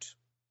exempt.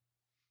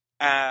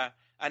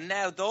 And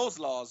now those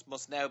laws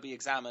must now be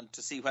examined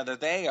to see whether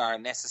they are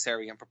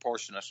necessary and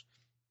proportionate,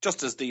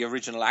 just as the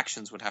original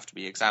actions would have to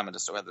be examined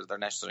as to whether they're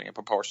necessary and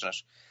proportionate.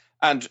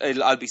 And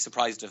I'll be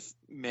surprised if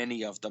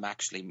many of them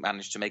actually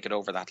manage to make it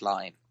over that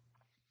line.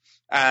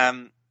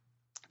 The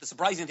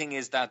surprising thing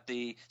is that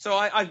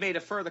I've made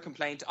a further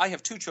complaint. I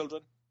have 2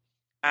 children,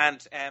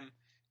 and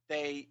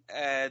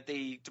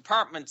the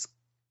department's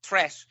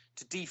threat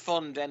to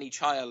defund any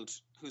child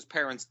whose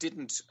parents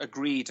didn't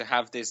agree to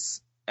have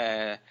this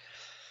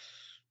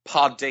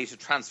pod data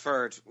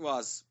transferred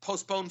was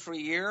postponed for a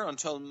year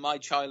until my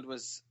child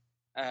was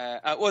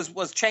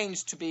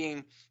changed to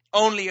being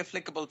only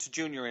applicable to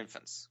junior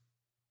infants,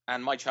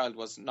 and my child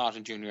was not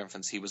in junior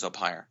infants; he was up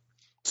higher.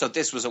 So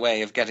this was a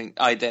way of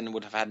I then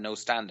would have had no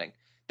standing.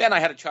 Then I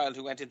had a child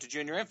who went into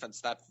junior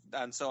infants,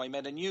 and so I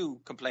made a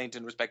new complaint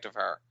in respect of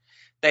her.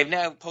 They've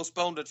now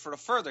postponed it for a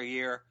further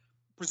year,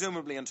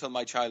 presumably until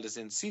my child is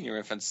in senior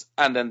infants,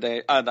 and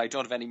I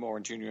don't have any more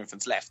in junior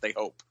infants left. They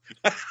hope.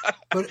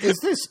 But is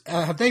this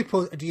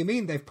do you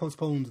mean they've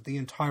postponed the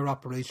entire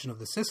operation of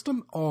the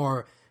system,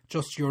 or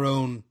just your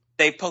own?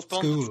 They've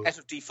postponed school? The threat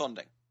of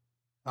defunding.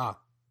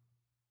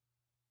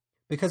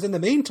 Because in the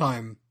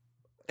meantime,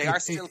 they are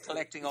still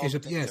collecting all.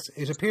 Yes,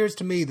 it appears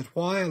to me that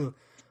while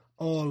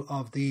all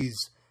of these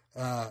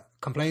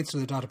complaints to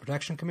the Data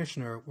Protection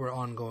Commissioner were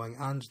ongoing,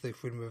 and the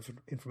Freedom of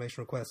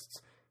Information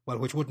requests, well,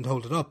 which wouldn't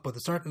hold it up, but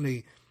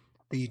certainly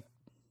the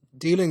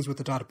dealings with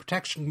the Data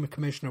Protection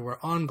Commissioner were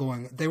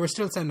ongoing. They were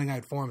still sending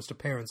out forms to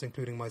parents,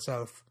 including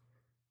myself,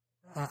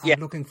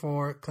 and looking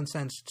for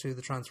consent to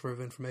the transfer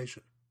of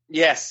information.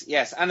 Yes,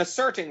 and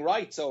asserting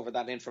rights over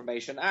that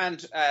information, and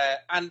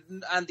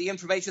the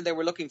information they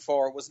were looking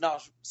for was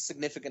not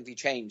significantly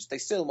changed. They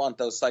still want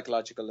those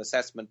psychological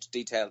assessment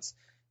details.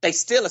 They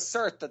still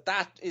assert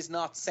that is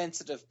not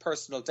sensitive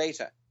personal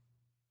data,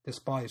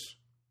 despite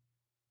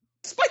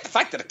the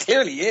fact that it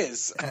clearly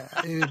is.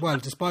 Well,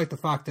 despite the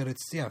fact that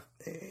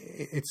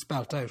it's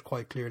spelt out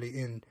quite clearly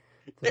in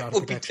the Data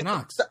Protection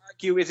Act. To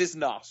argue it is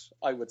not,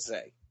 I would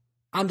say.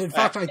 And in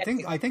fact, I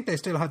think they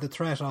still had the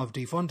threat of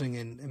defunding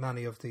in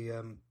many of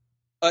the.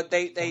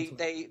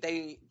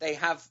 They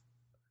have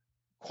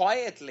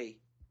quietly.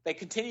 They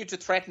continue to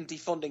threaten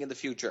defunding in the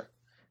future,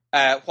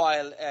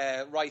 while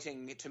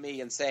writing to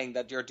me and saying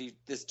that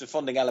this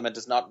defunding element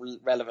is not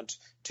relevant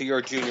to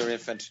your junior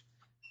infant,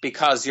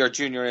 because your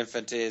junior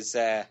infant is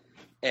the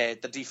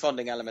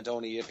defunding element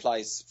only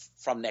applies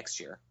from next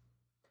year.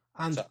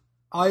 And so.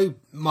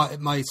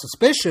 My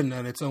suspicion,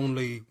 and it's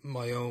only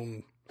my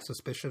own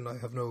suspicion, I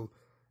have no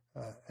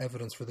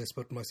evidence for this,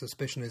 but my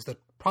suspicion is that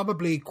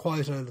probably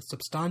quite a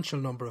substantial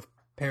number of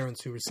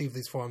parents who receive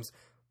these forms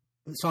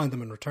sign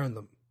them and return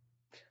them.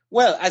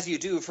 Well, as you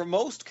do for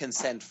most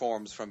consent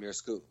forms from your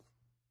school.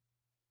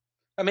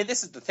 I mean,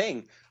 this is the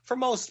thing. For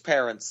most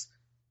parents,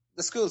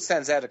 the school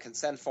sends out a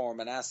consent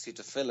form and asks you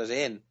to fill it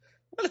in.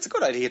 Well, it's a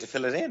good idea to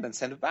fill it in and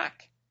send it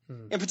back.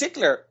 In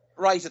particular,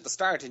 right at the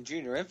start in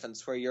junior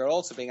infants, where you're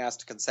also being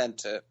asked to consent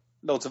to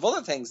loads of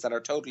other things that are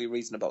totally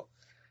reasonable.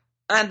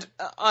 And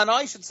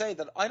I should say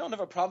that I don't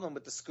have a problem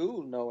with the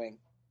school knowing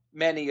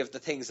many of the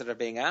things that are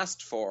being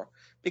asked for,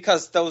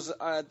 because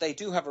they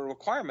do have a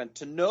requirement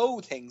to know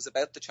things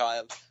about the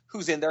child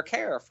who's in their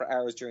care for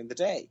hours during the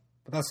day.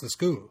 But that's the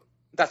school.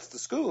 That's the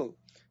school.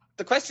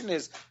 The question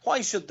is,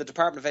 why should the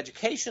Department of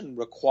Education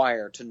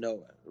require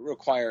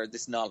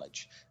this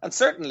knowledge? And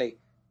certainly,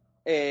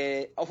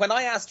 when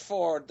I asked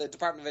for the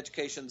Department of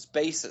Education's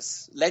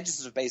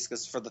legislative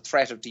basis for the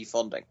threat of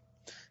defunding,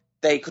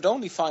 they could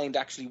only find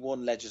actually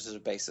one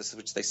legislative basis,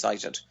 which they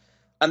cited.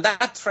 And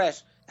that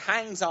threat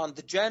hangs on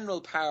the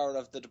general power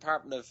of the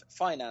Department of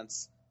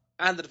Finance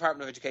and the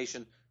Department of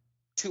Education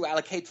to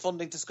allocate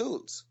funding to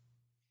schools.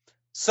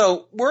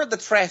 So were the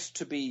threat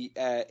to be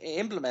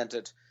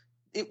implemented,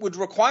 it would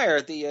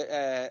require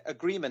the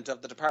agreement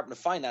of the Department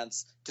of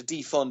Finance to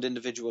defund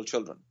individual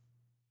children.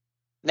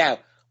 Now,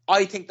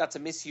 I think that's a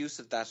misuse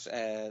of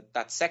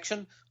that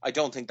section. I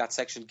don't think that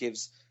section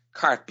gives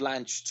carte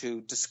blanche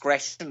to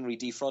discretionary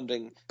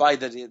defunding by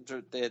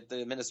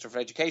the Minister for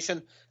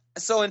Education.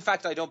 So, in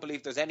fact, I don't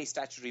believe there's any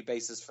statutory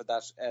basis for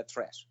that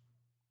threat.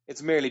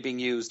 It's merely being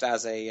used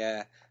as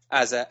a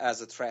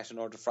threat in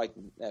order to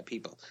frighten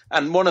people.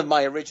 And one of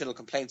my original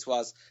complaints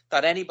was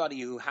that anybody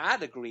who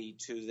had agreed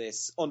to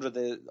this under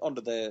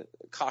the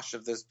cosh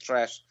of this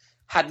threat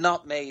had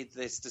not made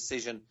this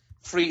decision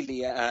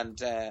freely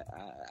and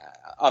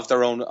of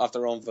their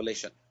own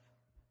volition.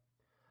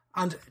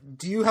 And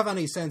do you have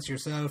any sense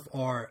yourself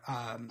or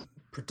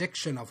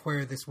prediction of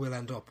where this will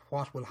end up?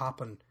 What will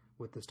happen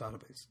with this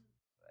database?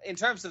 In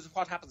terms of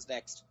what happens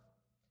next,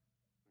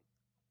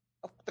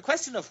 the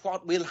question of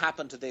what will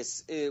happen to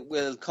this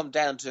will come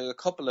down to a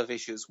couple of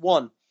issues.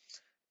 One,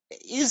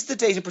 is the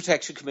Data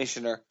Protection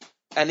Commissioner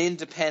an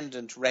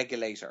independent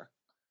regulator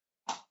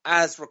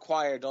as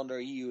required under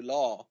EU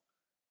law?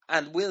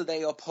 And will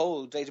they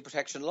uphold data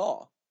protection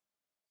law?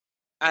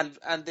 And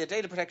the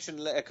Data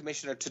Protection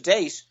Commissioner to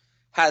date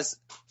has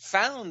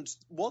found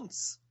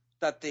once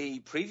that the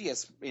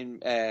previous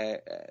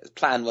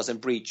plan was in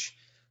breach,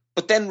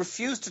 but then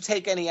refused to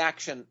take any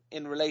action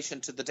in relation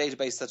to the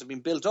database that had been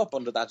built up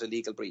under that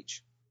illegal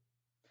breach.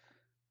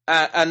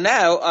 And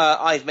now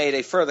I've made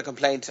a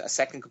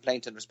second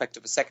complaint in respect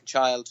of a second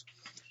child.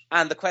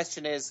 And the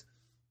question is,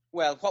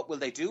 well, what will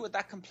they do with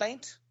that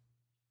complaint?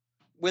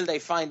 Will they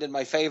find in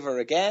my favour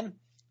again?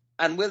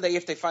 And will they,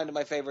 if they find in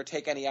my favour,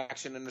 take any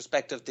action in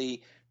respect of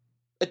the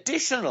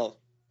additional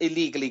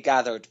illegally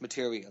gathered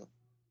material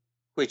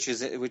which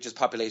is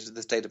populated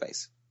this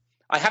database?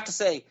 I have to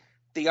say,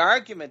 the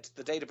argument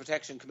the Data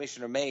Protection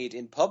Commissioner made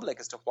in public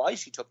as to why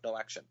she took no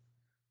action,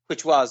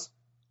 which was,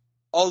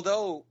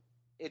 although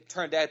it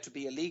turned out to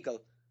be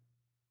illegal,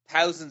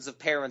 thousands of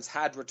parents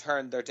had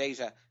returned their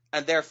data,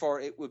 and therefore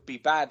it would be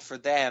bad for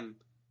them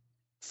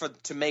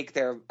to make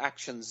their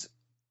actions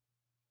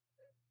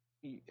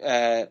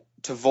to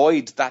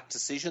void that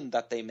decision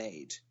that they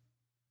made.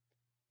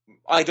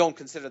 I don't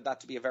consider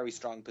that to be a very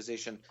strong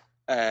position.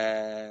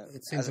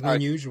 It seems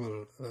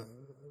unusual.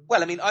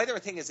 Well, I mean, either a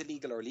thing is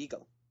illegal or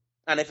legal.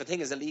 And if a thing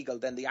is illegal,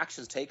 then the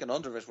actions taken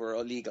under it were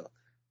illegal.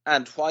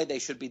 And why they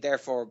should be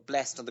therefore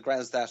blessed on the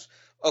grounds that,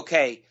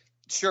 okay,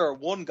 sure,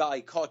 one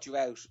guy caught you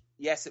out.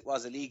 Yes, it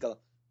was illegal.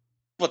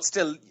 But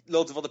still,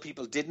 loads of other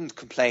people didn't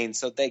complain,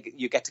 so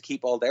you get to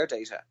keep all their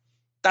data.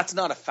 That's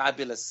not a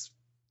fabulous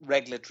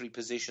regulatory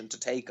position to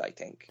take, I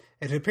think.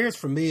 It appears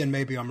from me, and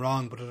maybe I'm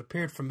wrong, but it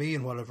appeared from me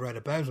in what I've read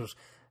about it,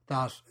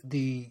 that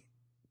the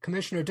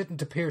Commissioner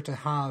didn't appear to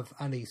have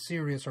any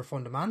serious or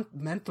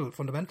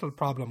fundamental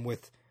problem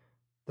with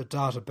the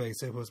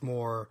database. It was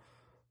more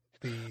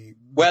the...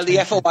 Well,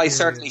 the FOI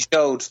certainly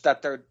showed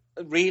that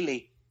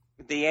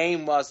the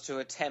aim was to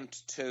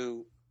attempt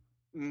to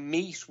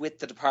meet with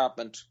the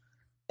department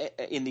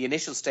in the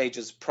initial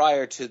stages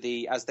prior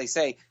to as they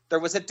say, there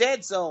was a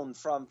dead zone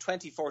from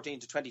 2014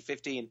 to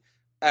 2015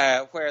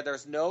 where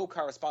there's no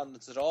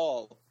correspondence at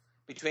all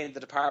between the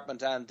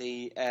department and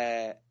the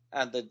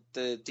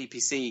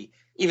DPC,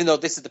 even though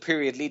this is the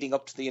period leading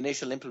up to the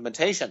initial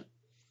implementation.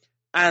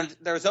 And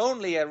there's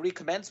only a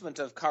recommencement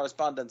of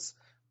correspondence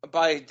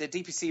by the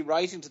DPC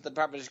writing to the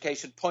Department of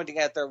Education, pointing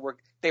out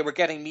they were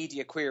getting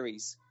media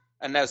queries,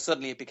 and now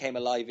suddenly it became a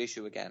live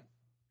issue again.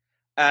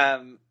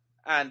 And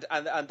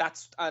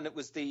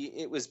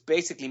it was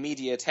basically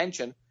media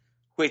attention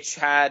which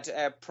had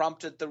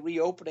prompted the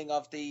reopening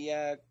of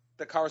the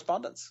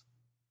correspondence.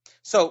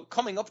 So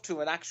coming up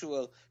to an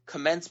actual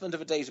commencement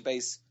of a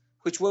database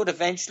which would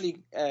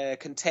eventually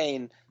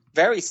contain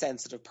very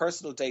sensitive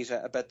personal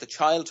data about the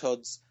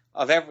childhoods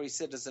of every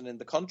citizen in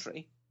the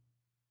country,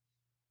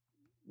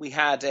 we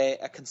had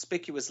a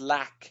conspicuous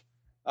lack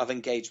of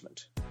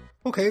engagement.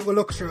 Okay, well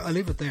look, sure, I'll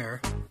leave it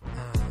there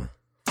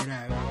for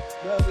now.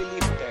 Well, we'll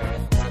leave it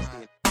there.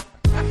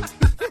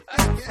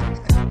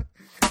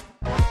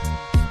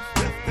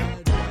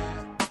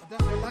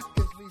 That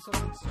gives me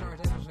something to start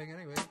editing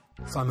anyway.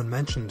 Simon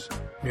mentioned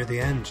near the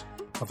end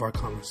of our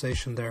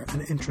conversation there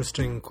an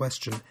interesting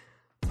question.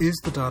 Is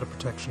the Data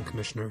Protection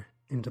Commissioner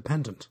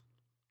independent?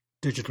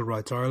 Digital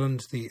Rights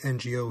Ireland, the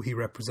NGO he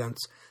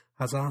represents,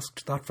 has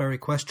asked that very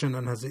question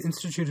and has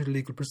instituted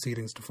legal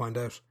proceedings to find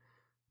out.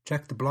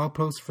 Check the blog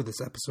post for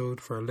this episode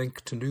for a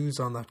link to news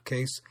on that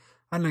case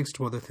and links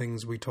to other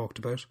things we talked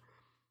about.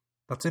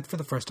 That's it for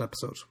the first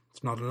episode.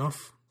 It's not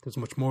enough. There's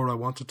much more I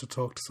wanted to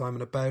talk to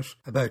Simon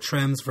about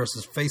Schrems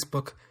versus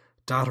Facebook,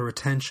 data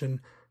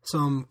retention,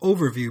 some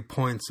overview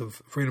points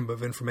of freedom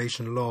of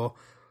information law,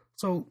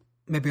 so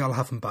maybe I'll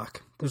have him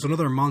back. There's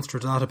another monster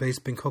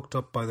database being cooked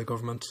up by the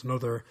government,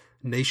 another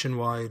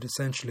nationwide,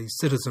 essentially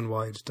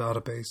citizen-wide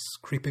database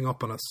creeping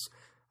up on us.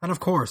 And of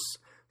course,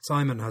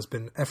 Simon has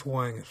been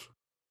FOIing it.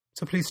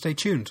 So please stay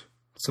tuned.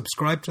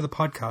 Subscribe to the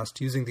podcast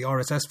using the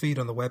RSS feed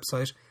on the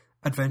website,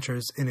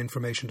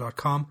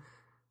 adventuresininformation.com.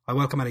 I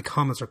welcome any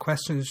comments or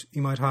questions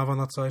you might have on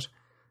that site.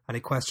 Any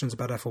questions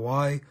about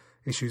FOI,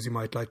 issues you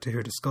might like to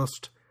hear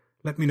discussed,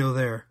 let me know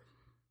there.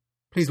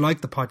 Please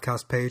like the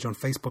podcast page on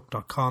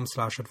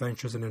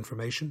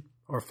facebook.com/adventuresininformation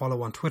or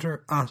follow on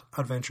Twitter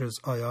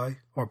 @adventuresii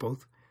or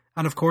both.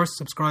 And of course,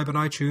 subscribe on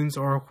iTunes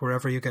or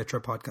wherever you get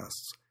your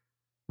podcasts.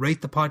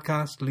 Rate the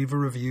podcast, leave a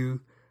review,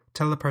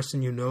 tell the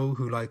person you know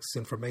who likes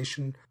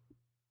information,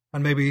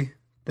 and maybe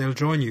they'll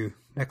join you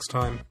next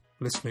time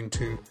listening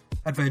to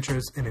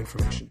Adventures in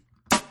Information.